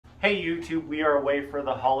Hey YouTube, we are away for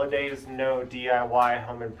the holidays, no DIY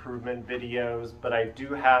home improvement videos, but I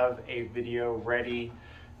do have a video ready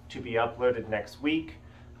to be uploaded next week.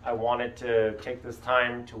 I wanted to take this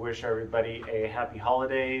time to wish everybody a happy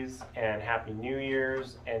holidays and happy New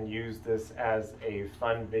Year's and use this as a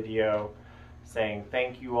fun video saying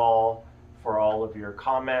thank you all for all of your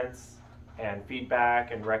comments and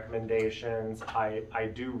feedback and recommendations.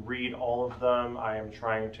 I do read all of them. I am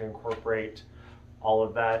trying to incorporate all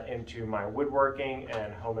of that into my woodworking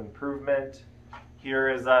and home improvement. Here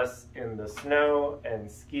is us in the snow and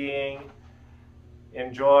skiing.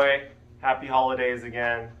 Enjoy. Happy holidays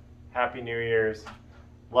again. Happy New Year's.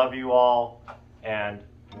 Love you all, and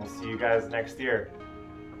we'll see you guys next year.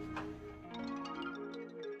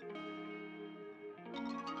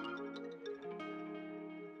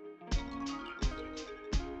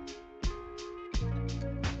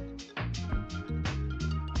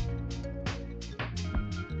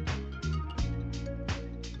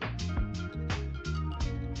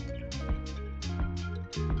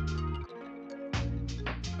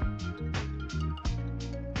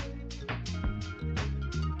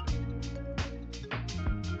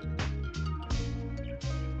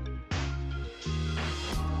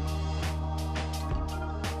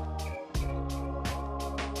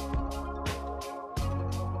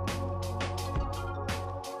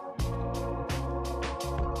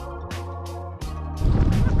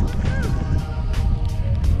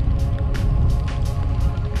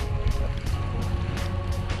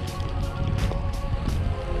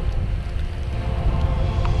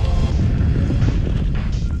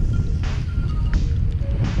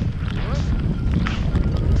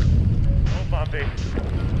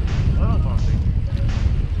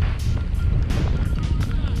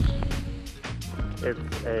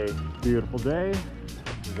 It's a beautiful day.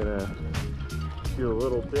 We're gonna do a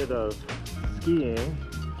little bit of skiing.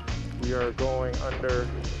 We are going under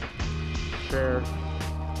Share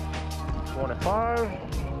 25.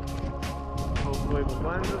 Hopefully the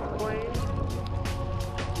lens is clean.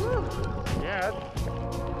 Woo. Yeah, it's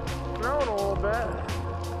snowing a little bit.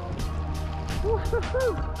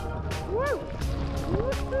 Woo-hoo-hoo. Woo.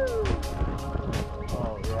 Woo-hoo.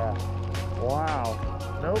 Oh yeah. Wow.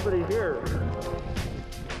 Nobody here.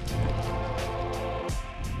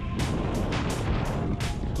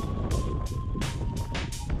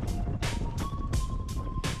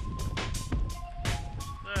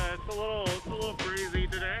 It's a little breezy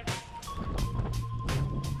today.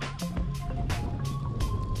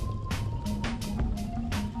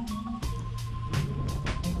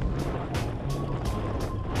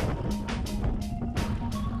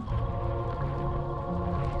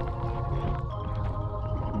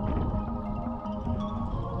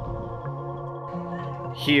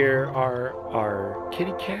 Here are our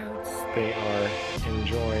kitty cats. They are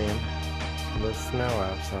enjoying the snow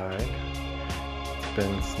outside. It's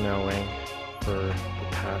been snowing for the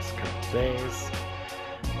past couple days.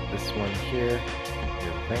 This one here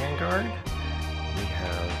is Vanguard. We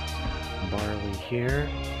have Barley here.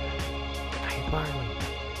 Hi Barley.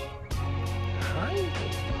 Hi.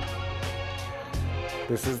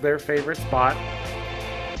 This is their favorite spot.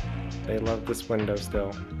 They love this window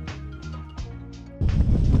still.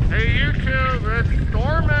 Hey YouTube, it's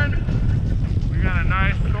storming. We got a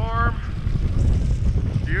nice storm.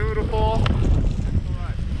 Beautiful.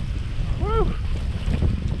 Woo!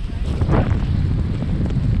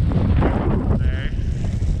 Okay.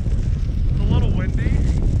 It's a little windy,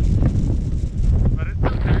 but it's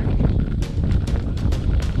okay.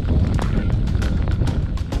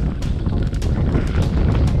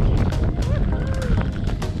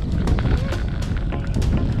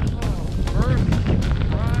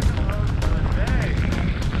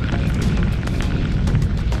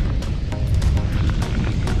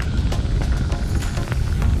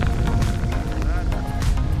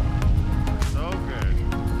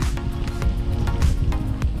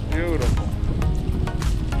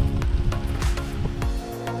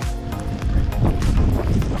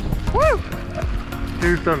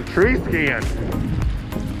 Do some tree skiing.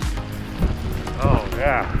 Oh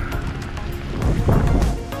yeah.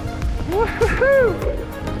 Woohoo!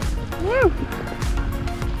 Woo!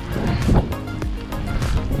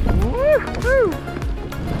 Woohoo!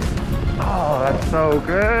 Oh, that's so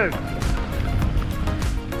good.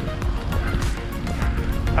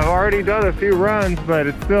 I've already done a few runs, but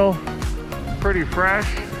it's still pretty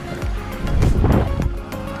fresh.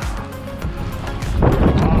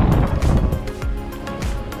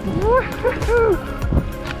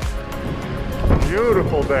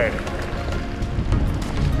 Beautiful day.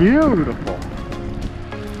 Beautiful.